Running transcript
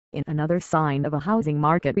In another sign of a housing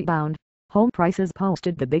market rebound, home prices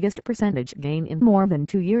posted the biggest percentage gain in more than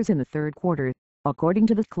 2 years in the third quarter, according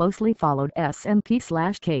to the closely followed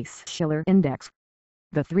S&P/Case-Shiller Index.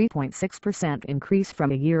 The 3.6% increase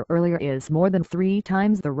from a year earlier is more than 3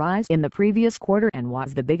 times the rise in the previous quarter and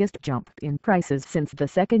was the biggest jump in prices since the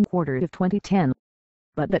second quarter of 2010.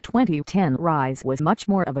 But the 2010 rise was much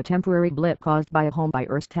more of a temporary blip caused by a home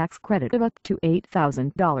buyer's tax credit of up to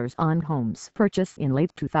 $8,000 on homes purchased in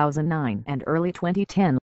late 2009 and early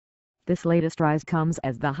 2010. This latest rise comes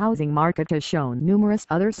as the housing market has shown numerous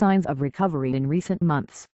other signs of recovery in recent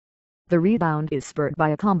months. The rebound is spurred by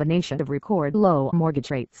a combination of record low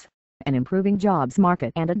mortgage rates, an improving jobs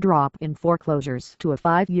market and a drop in foreclosures to a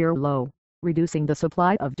 5-year low, reducing the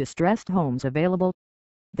supply of distressed homes available.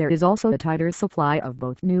 There is also a tighter supply of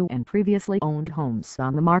both new and previously owned homes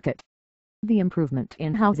on the market. The improvement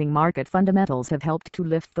in housing market fundamentals have helped to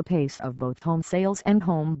lift the pace of both home sales and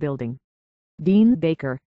home building. Dean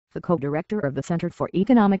Baker, the co-director of the Center for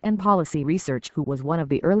Economic and Policy Research, who was one of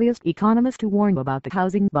the earliest economists to warn about the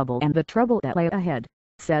housing bubble and the trouble that lay ahead,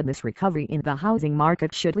 said this recovery in the housing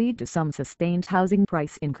market should lead to some sustained housing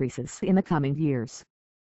price increases in the coming years.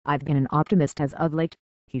 "I've been an optimist as of late,"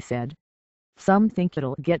 he said. "Some think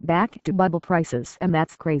it'll get back to bubble prices, and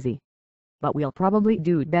that's crazy. But we'll probably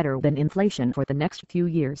do better than inflation for the next few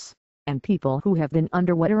years, and people who have been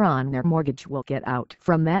underwater on their mortgage will get out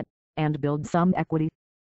from that, and build some equity."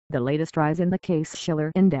 The latest rise in the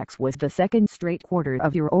Case-Shiller Index was the second straight quarter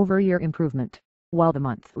of year-over-year improvement, while the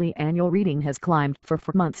monthly annual reading has climbed for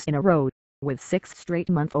 4 months in a row, with 6 straight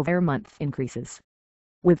month-over-month increases.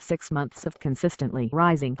 With 6 months of consistently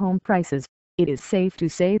rising home prices, it is safe to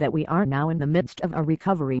say that we are now in the midst of a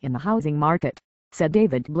recovery in the housing market, said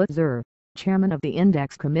David Blitzer, chairman of the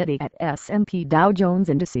index committee at S&P Dow Jones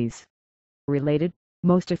Indices. Related,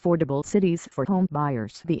 most affordable cities for home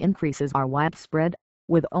buyers. The increases are widespread,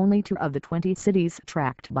 with only 2 of the 20 cities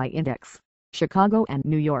tracked by index, Chicago and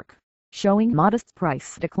New York, showing modest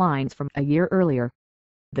price declines from a year earlier.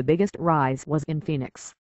 The biggest rise was in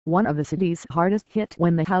Phoenix, one of the cities hardest hit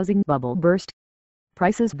when the housing bubble burst.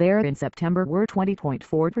 Prices there in September were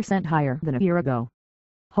 20.4% higher than a year ago.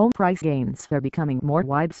 Home price gains are becoming more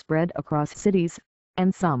widespread across cities,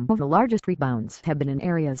 and some of the largest rebounds have been in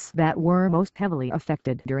areas that were most heavily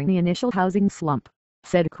affected during the initial housing slump,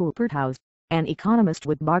 said Cooper House, an economist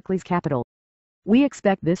with Barclays Capital. "We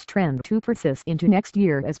expect this trend to persist into next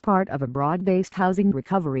year as part of a broad-based housing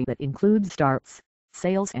recovery that includes starts,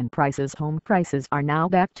 sales and prices. Home prices are now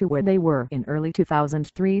back to where they were in early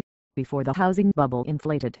 2003, before the housing bubble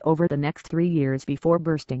inflated over the next 3 years before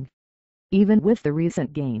bursting." Even with the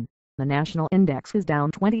recent gain, the national index is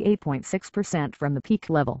down 28.6% from the peak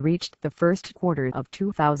level reached the first quarter of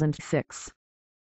 2006.